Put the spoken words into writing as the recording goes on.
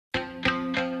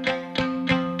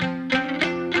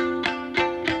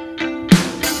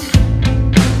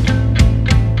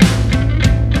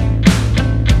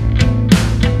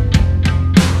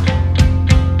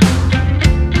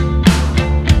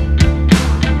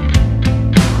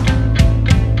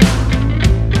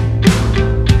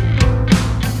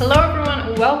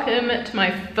admit, to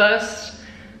my first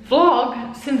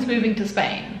vlog since moving to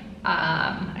Spain.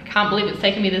 I can't believe it's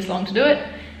taken me this long to do it.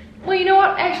 Well, you know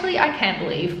what, actually I can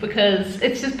believe, because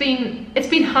it's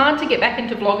been hard to get back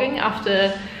into vlogging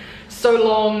after so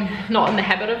long not in the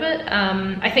habit of it.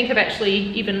 I think I've actually,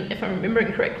 even if I'm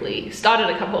remembering correctly, started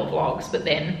a couple of vlogs, but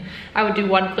then I would do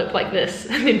one clip like this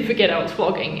and then forget I was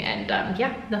vlogging, and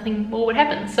yeah, nothing more would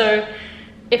happen. So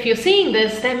if you're seeing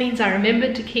this, that means I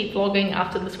remembered to keep vlogging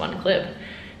after this one clip,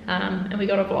 and we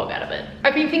got a vlog out of it.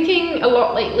 I've been thinking a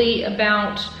lot lately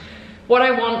about what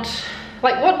I want,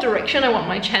 like what direction I want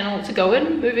my channel to go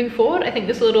in moving forward. I think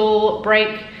this little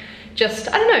break just,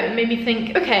 I don't know, made me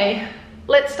think, okay,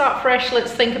 let's start fresh,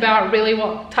 let's think about really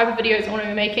what type of videos I want to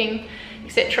be making,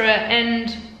 etc.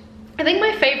 And I think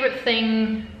my favorite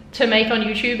thing to make on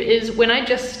YouTube is when I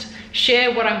just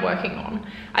share what I'm working on.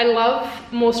 I love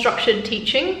more structured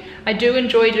teaching. I do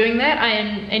enjoy doing that. I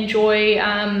enjoy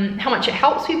how much it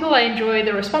helps people. I enjoy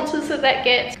the responses that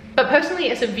gets. But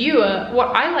personally, as a viewer,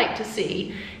 what I like to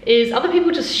see is other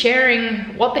people just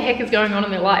sharing what the heck is going on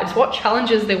in their lives, what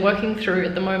challenges they're working through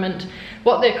at the moment,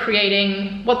 what they're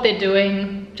creating, what they're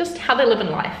doing, just how they're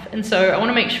living life. And so I want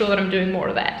to make sure that I'm doing more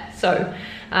of that. So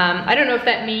I don't know if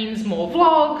that means more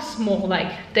vlogs, more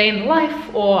like day in the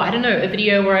life, or I don't know, a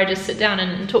video where I just sit down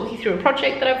and talk you through a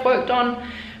project that I've worked on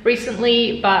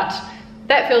recently, but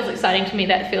that feels exciting to me.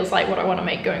 That feels like what I want to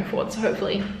make going forward. So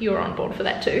hopefully you're on board for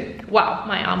that too. Wow,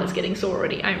 my arm is getting sore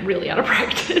already. I'm really out of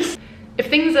practice. If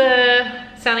things are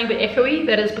sounding a bit echoey,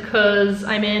 that is because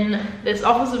I'm in this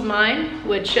office of mine,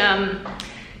 which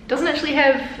doesn't actually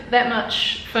have that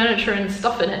much furniture and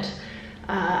stuff in it.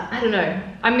 I don't know.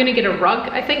 I'm gonna get a rug,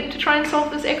 I think, to try and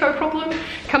solve this echo problem.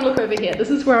 Come look over here. This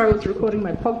is where I was recording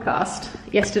my podcast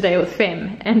yesterday with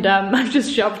Fem, and I've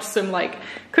just shoved some like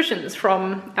cushions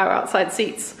from our outside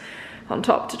seats on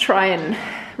top to try and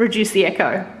reduce the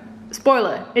echo.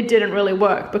 Spoiler, it didn't really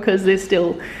work because there's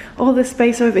still all this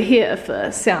space over here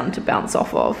for sound to bounce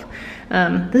off of.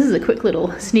 This is a quick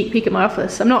little sneak peek at my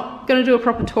office. I'm not gonna do a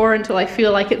proper tour until I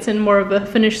feel like it's in more of a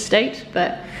finished state,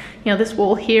 but you know, this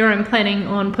wall here, I'm planning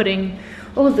on putting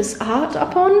all of this art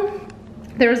up on.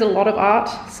 There is a lot of art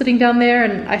sitting down there,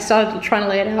 and I started trying to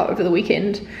lay it out over the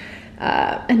weekend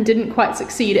and didn't quite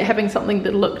succeed at having something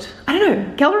that looked, I don't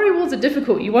know, gallery walls are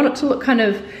difficult. You want it to look kind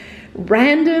of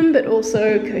random, but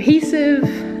also cohesive.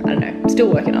 I don't know, I'm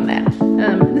still working on that.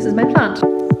 This is my plant.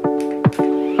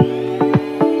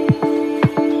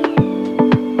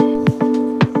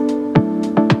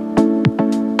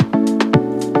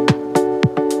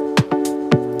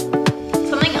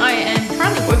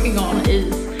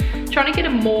 Trying to get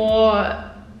a more,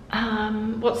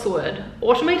 what's the word,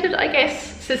 automated, I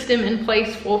guess, system in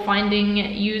place for finding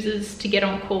users to get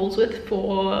on calls with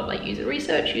for like user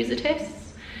research, user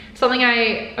tests. Something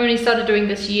I only started doing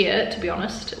this year, to be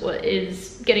honest,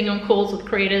 is getting on calls with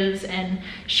creators and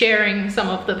sharing some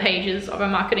of the pages of our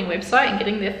marketing website and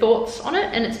getting their thoughts on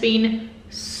it, and it's been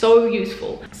so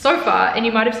useful. So far, and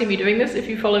you might have seen me doing this if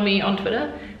you follow me on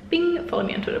Twitter, Bing, follow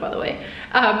me on Twitter by the way.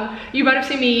 You might have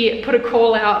seen me put a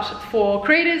call out for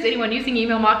creators, anyone using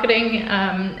email marketing,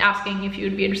 asking if you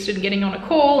would be interested in getting on a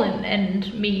call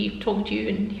and me talking to you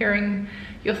and hearing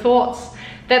your thoughts.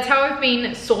 That's how I've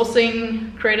been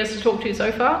sourcing creators to talk to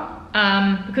so far,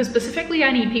 because specifically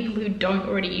I need people who don't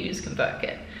already use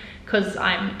ConvertKit, because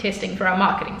I'm testing for our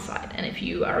marketing side, and if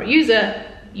you are a user,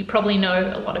 you probably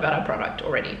know a lot about our product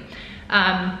already.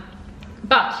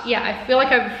 But yeah, I feel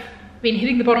like I've been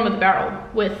hitting the bottom of the barrel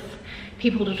with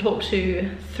people to talk to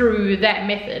through that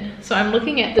method. So I'm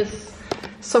looking at this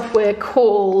software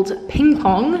called Ping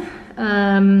Pong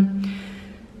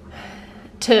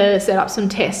to set up some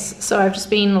tests. So I've just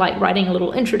been like writing a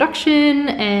little introduction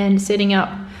and setting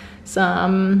up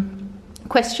some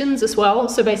questions as well.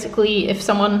 So basically, if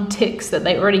someone ticks that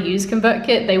they already use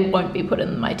ConvertKit, they won't be put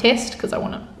in my test because I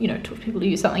want to, you know, talk to people who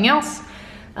use something else.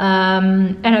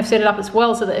 And I've set it up as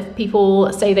well so that if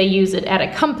people say they use it at a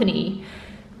company,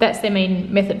 that's their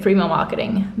main method for email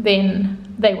marketing, then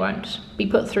they won't be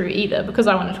put through either, because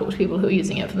I want to talk to people who are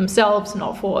using it for themselves,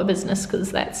 not for a business,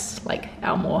 because that's like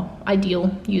our more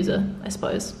ideal user, I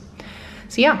suppose.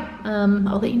 So yeah,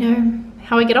 I'll let you know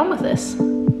how I get on with this.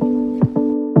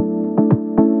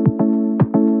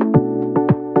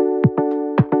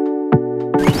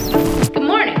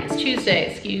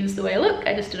 Tuesday, excuse the way I look.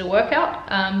 I just did a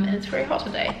workout and it's very hot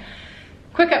today.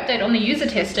 Quick update on the user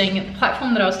testing, the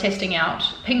platform that I was testing out,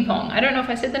 Ping Pong. I don't know if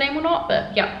I said the name or not,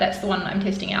 but yeah, that's the one I'm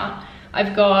testing out.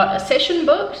 I've got a session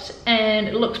booked and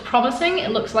it looks promising.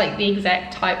 It looks like the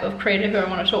exact type of creator who I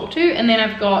want to talk to. And then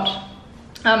I've got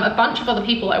a bunch of other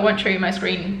people. I won't show you my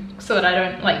screen so that I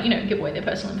don't, like, you know, give away their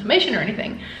personal information or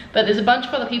anything, but there's a bunch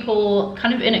of other people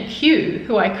kind of in a queue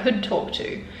who I could talk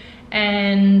to,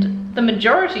 and the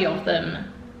majority of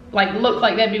them like look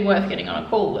like they'd be worth getting on a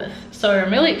call with. So I'm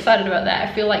really excited about that.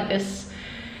 I feel like this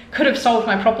could have solved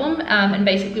my problem, and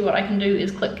basically what I can do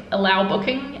is click allow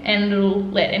booking, and it'll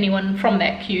let anyone from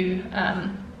that queue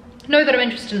know that I'm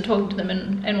interested in talking to them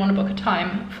and want to book a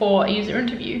time for a user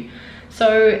interview.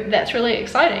 So that's really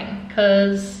exciting,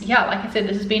 because yeah, like I said,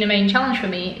 this has been a main challenge for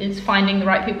me, is finding the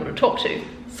right people to talk to.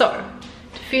 So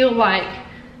to feel like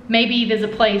maybe there's a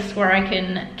place where I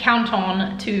can count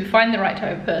on to find the right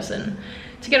type of person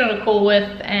to get on a call with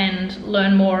and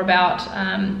learn more about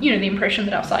you know, the impression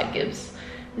that our site gives,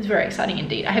 is very exciting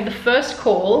indeed. I have the first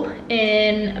call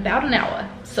in about an hour,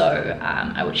 so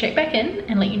I will check back in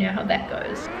and let you know how that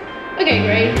goes. Okay,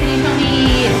 Grace, can you tell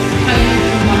me how you use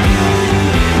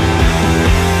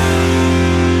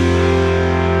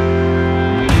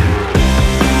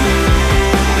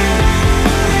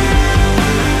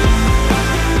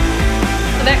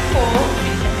So that call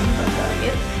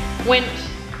went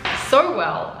so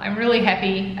well. I'm really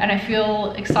happy, and I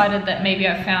feel excited that maybe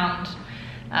I found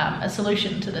a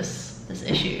solution to this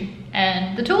issue.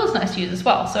 And the tool is nice to use as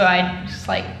well. So I just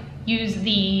like use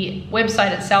the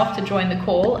website itself to join the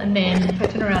call, and then if I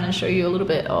turn around and show you a little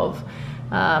bit of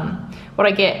what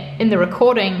I get in the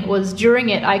recording, was during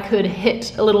it I could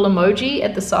hit a little emoji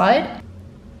at the side.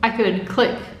 I could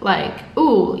click like,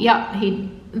 ooh, yeah,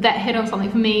 that hit on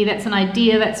something for me, that's an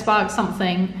idea that sparked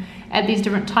something, add these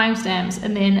different timestamps,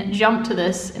 and then jump to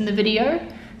this in the video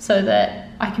so that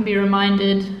I can be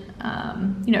reminded,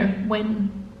 you know,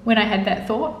 when I had that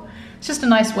thought. It's just a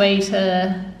nice way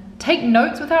to take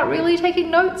notes without really taking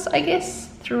notes, I guess,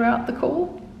 throughout the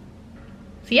call.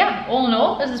 So yeah, all in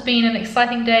all, this has been an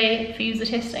exciting day for user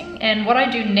testing. And what I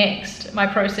do next, my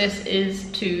process is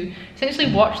to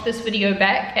essentially watch this video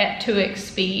back at 2x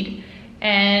speed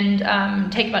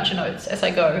and take a bunch of notes as I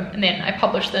go, and then I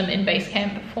publish them in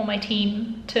Basecamp for my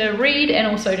team to read, and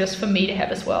also just for me to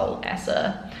have as well as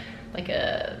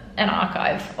an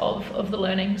archive of the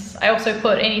learnings. I also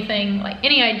put anything, like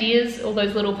any ideas, all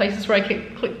those little places where I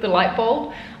could click the light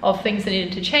bulb of things that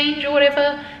needed to change or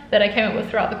whatever that I came up with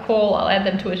throughout the call. I'll add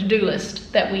them to a to-do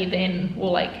list that we then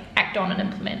will like act on and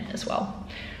implement as well.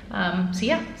 So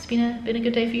yeah, it's been a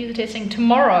good day for user testing.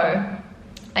 Tomorrow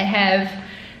I have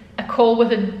a call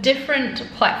with a different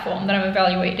platform that I'm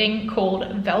evaluating called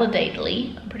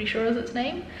Validately, I'm pretty sure is its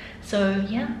name. So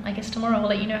yeah, I guess tomorrow I'll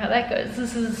let you know how that goes.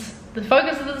 This is the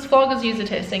focus of this vlog, is user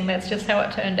testing. That's just how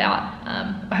it turned out.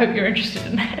 I hope you're interested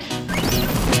in that.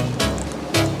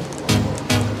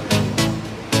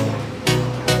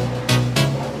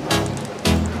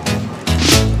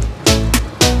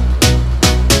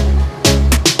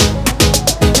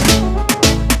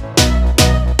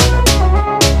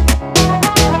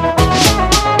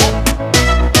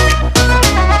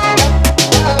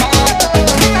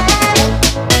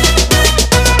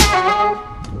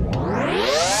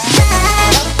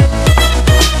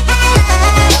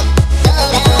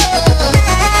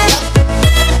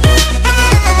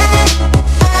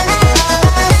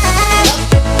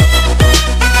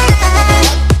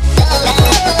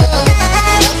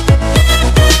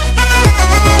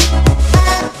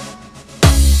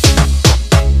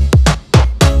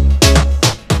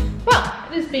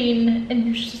 An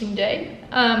interesting day.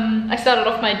 I started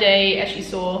off my day, as you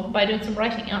saw, by doing some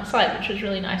writing outside, which was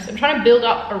really nice. I'm trying to build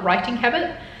up a writing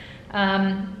habit.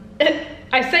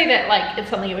 I say that like it's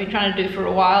something I've been trying to do for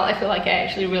a while. I feel like I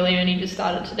actually really only just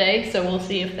started today, so we'll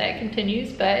see if that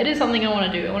continues, but it is something I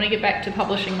want to do. I want to get back to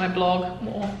publishing my blog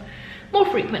more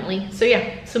frequently. So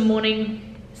yeah, some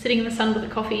morning sitting in the sun with a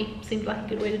coffee seemed like a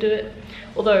good way to do it,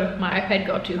 although my iPad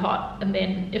got too hot and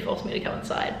then it forced me to come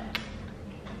inside.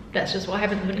 That's just what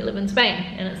happens when you live in Spain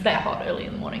and it's that hot early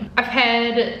in the morning. I've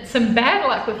had some bad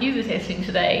luck with user testing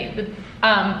today. The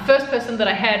first person that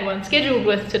I had one scheduled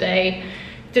with today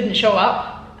didn't show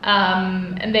up.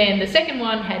 And then the second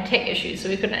one had tech issues, so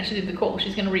we couldn't actually do the call.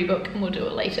 She's gonna rebook and we'll do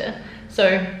it later.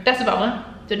 So that's a bummer,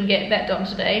 didn't get that done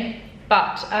today.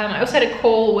 But I also had a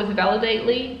call with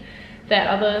Validately, that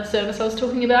other service I was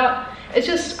talking about. It's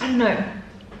just, I don't know.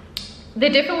 They're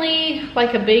definitely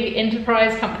like a big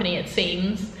enterprise company, it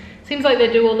seems. Seems like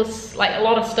they do all this, like a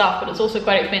lot of stuff, but it's also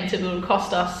quite expensive. It would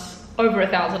cost us over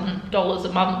 $1,000 a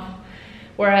month.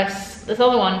 Whereas this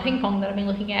other one, Ping Pong, that I've been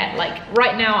looking at, like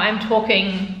right now I'm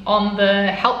talking on the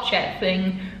help chat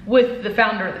thing with the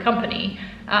founder of the company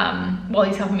while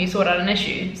he's helping me sort out an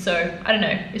issue. So I don't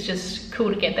know, it's just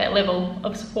cool to get that level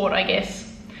of support, I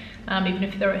guess. Even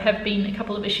if there have been a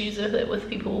couple of issues with it, with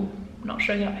people not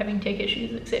showing up having tech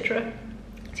issues, etc.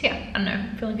 So yeah, I don't know,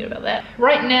 I'm feeling good about that.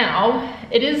 Right now,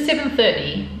 it is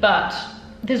 7:30, but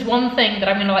there's one thing that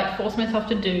I'm gonna like force myself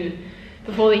to do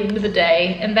before the end of the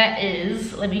day, and that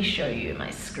is, let me show you my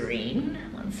screen,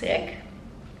 one sec.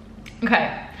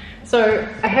 Okay, so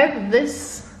I have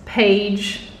this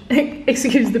page,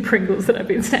 excuse the Pringles that I've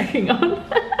been snacking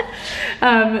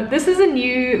on. This is a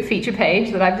new feature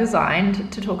page that I've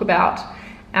designed to talk about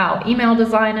our email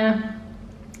designer,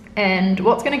 and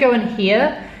what's gonna go in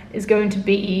here is going to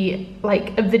be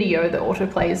like a video that auto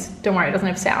plays. Don't worry, it doesn't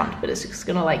have sound, but it's just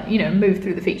gonna like, you know, move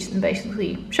through the features and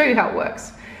basically show you how it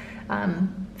works.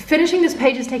 Finishing this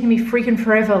page has taken me freaking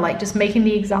forever, like just making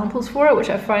the examples for it, which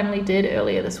I finally did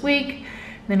earlier this week,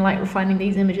 and then like refining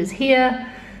these images here.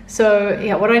 So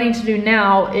yeah, what I need to do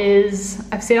now is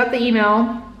I've set up the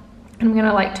email, and I'm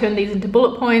gonna like turn these into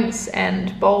bullet points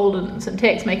and bold and some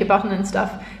text, make a button and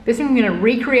stuff. Basically, I'm gonna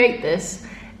recreate this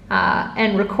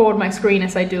and record my screen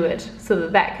as I do it, so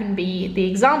that that can be the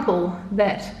example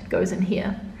that goes in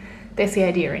here. That's the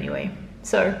idea anyway.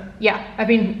 So yeah, I've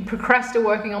been procrastinating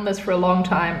working on this for a long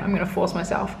time. I'm gonna force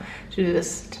myself to do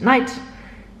this tonight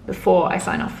before I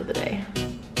sign off for the day.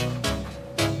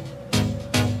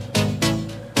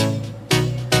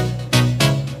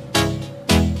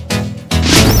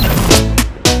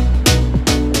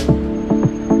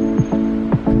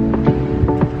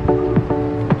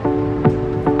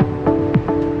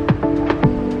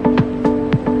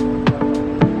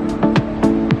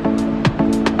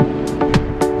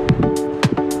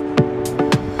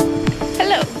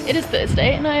 It is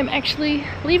Thursday and I am actually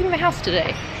leaving the house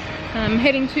today. I'm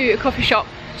heading to a coffee shop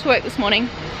to work this morning.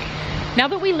 Now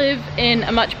that we live in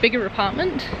a much bigger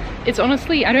apartment, it's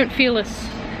honestly, I don't feel as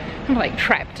kind of like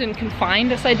trapped and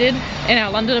confined as I did in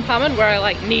our London apartment, where I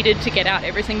like needed to get out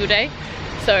every single day.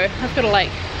 So I've got to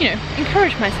like, you know,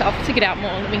 encourage myself to get out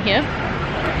more living here.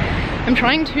 I'm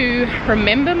trying to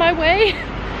remember my way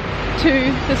to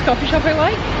this coffee shop I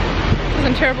like, because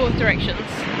I'm terrible with directions.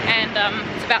 And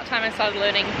it's about time I started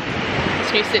learning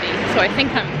this new city, so I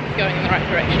think I'm going in the right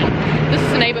direction. This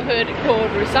is a neighborhood called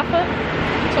Rusafa.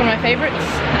 It's one of my favorites.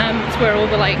 It's where all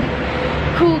the like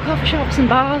cool coffee shops and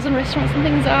bars and restaurants and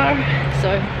things are.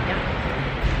 So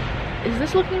yeah, is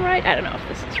this looking right? I don't know if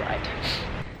this is right.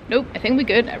 Nope, I think we're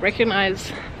good. I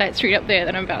recognize that street up there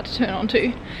that I'm about to turn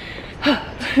onto.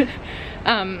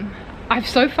 I've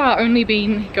so far only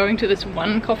been going to this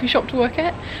one coffee shop to work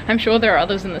at. I'm sure there are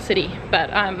others in the city,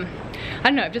 but I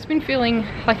don't know, I've just been feeling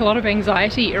like a lot of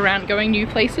anxiety around going new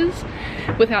places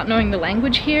without knowing the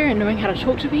language here and knowing how to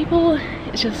talk to people.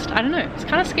 It's just, I don't know, it's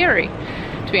kind of scary,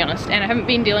 to be honest, and I haven't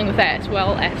been dealing with that as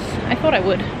well as I thought I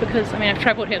would, because I mean, I've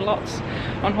traveled here lots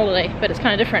on holiday, but it's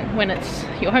kind of different when it's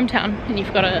your hometown and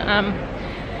you've got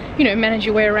to, you know, manage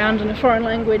your way around in a foreign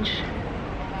language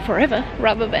forever,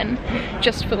 rather than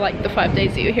just for like the 5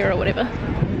 days that you're here or whatever.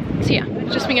 So yeah,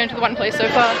 just been going to the one place so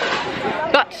far,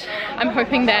 but I'm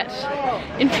hoping that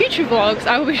in future vlogs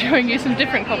I will be showing you some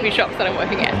different coffee shops that I'm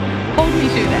working at. Hold me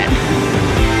to that.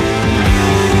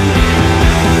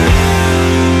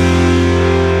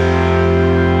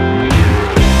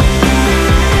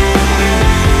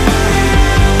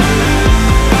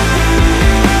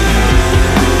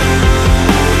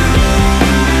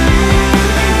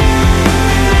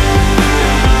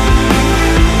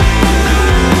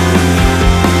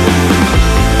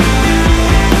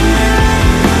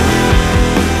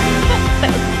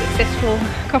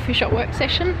 Coffee shop work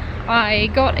session. I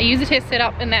got a user test set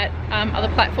up in that other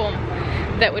platform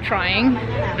that we're trying.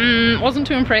 Wasn't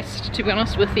too impressed, to be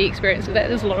honest, with the experience of that.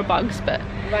 There's a lot of bugs, but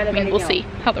I mean, we'll see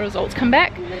how the results come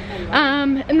back.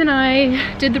 And then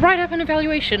I did the write-up and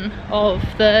evaluation of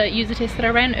the user test that I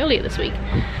ran earlier this week.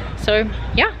 So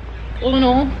yeah, all in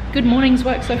all, good morning's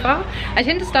work so far. I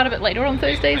tend to start a bit later on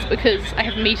Thursdays because I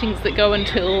have meetings that go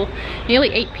until nearly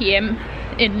 8 p.m.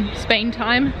 in Spain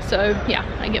time, so yeah,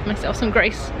 I give myself some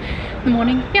grace in the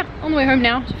morning. Yeah, on the way home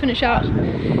now to finish out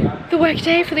the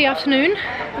workday for the afternoon.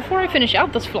 Before I finish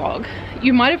out this vlog,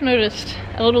 you might have noticed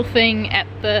a little thing at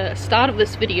the start of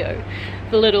this video,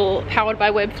 the little powered by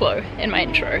Webflow in my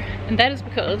intro, and that is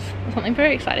because something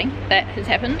very exciting that has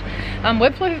happened.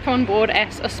 Webflow have come on board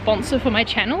as a sponsor for my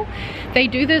channel. They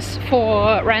do this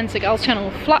for Ryan Segal's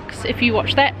channel Flux. If you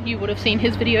watch that, you would have seen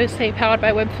his videos say powered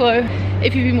by Webflow.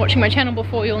 If you've been watching my channel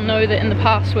before, you'll know that in the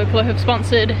past Webflow have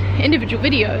sponsored individual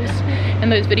videos,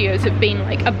 and those videos have been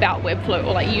like about Webflow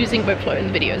or like using Webflow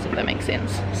in the videos, if that makes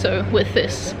sense. So with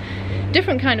this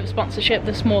different kind of sponsorship,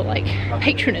 this more like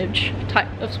patronage type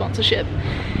of sponsorship.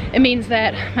 It means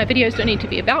that my videos don't need to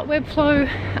be about Webflow.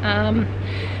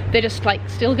 They're just like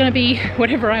still gonna be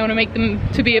whatever I want to make them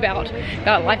to be about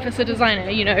life as a designer,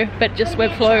 you know, but just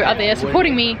Webflow are there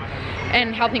supporting me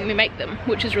and helping me make them,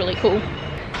 which is really cool.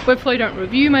 Webflow don't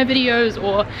review my videos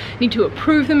or need to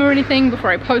approve them or anything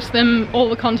before I post them. All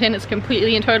the content is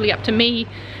completely and totally up to me.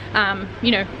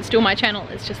 You know, it's still my channel,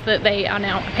 it's just that they are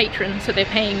now a patron, so they're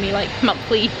paying me like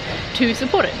monthly to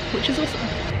support it, which is awesome.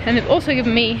 And they've also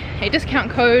given me a discount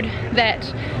code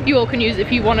that you all can use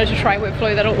if you wanted to try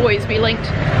Webflow. That'll always be linked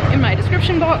in my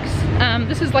description box.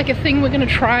 This is like a thing we're gonna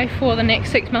try for the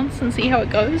next 6 months and see how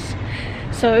it goes.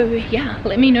 So yeah,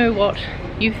 let me know what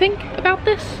you think about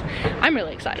this. I'm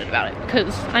really excited about it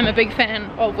because I'm a big fan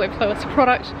of Webflow as a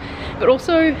product, but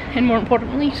also, and more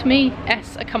importantly to me,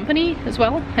 as a company as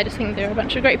well. I just think there are a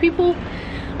bunch of great people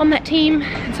on that team,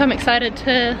 and so I'm excited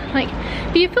to like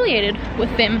be affiliated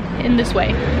with them in this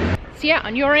way. So yeah,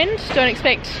 on your end, don't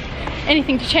expect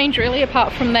anything to change really,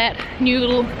 apart from that new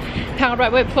little powered by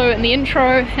Webflow in the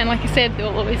intro, and like I said, there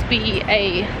will always be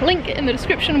a link in the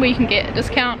description where you can get a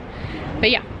discount. But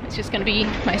yeah, it's just going to be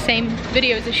my same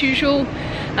videos as usual.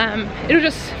 It'll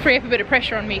just free up a bit of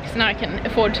pressure on me because now I can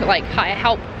afford to like hire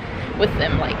help with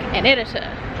them, like an editor,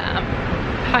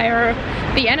 hire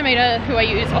the animator who I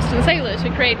use, Austin Sailor, to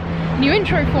create a new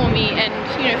intro for me,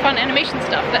 and you know, fun animation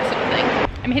stuff, that sort of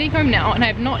thing. I'm heading home now and I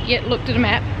have not yet looked at a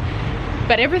map,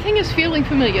 but everything is feeling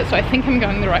familiar, so I think I'm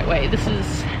going the right way. This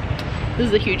is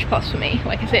a huge plus for me.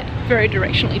 Like I said, very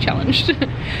directionally challenged.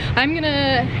 I'm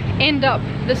gonna end up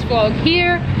this vlog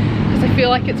here because I feel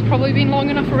like it's probably been long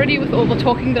enough already with all the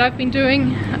talking that I've been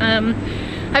doing.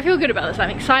 I feel good about this. I'm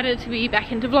excited to be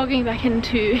back into vlogging, back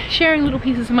into sharing little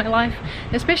pieces of my life,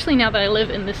 especially now that I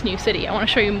live in this new city. I want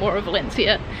to show you more of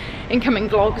Valencia in coming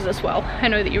vlogs as well. I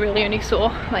know that you really only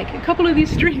saw like a couple of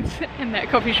these streets and that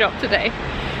coffee shop today.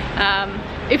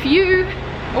 If you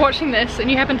are watching this and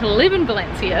you happen to live in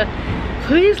Valencia,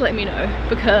 please let me know,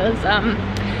 because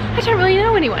I don't really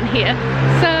know anyone here.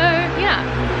 So yeah.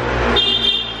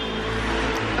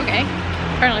 Okay,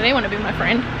 apparently they want to be my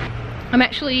friend. I'm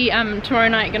actually tomorrow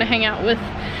night gonna hang out with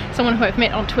someone who I've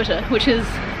met on Twitter, which is,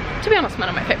 to be honest, one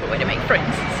of my favorite way to make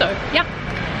friends. So yeah,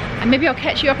 and maybe I'll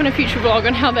catch you up in a future vlog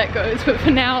on how that goes. But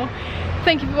for now,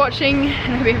 thank you for watching,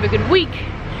 and I hope you have a good week.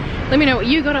 Let me know what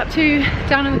you got up to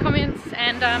down in the comments,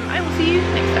 and I will see you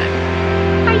next time.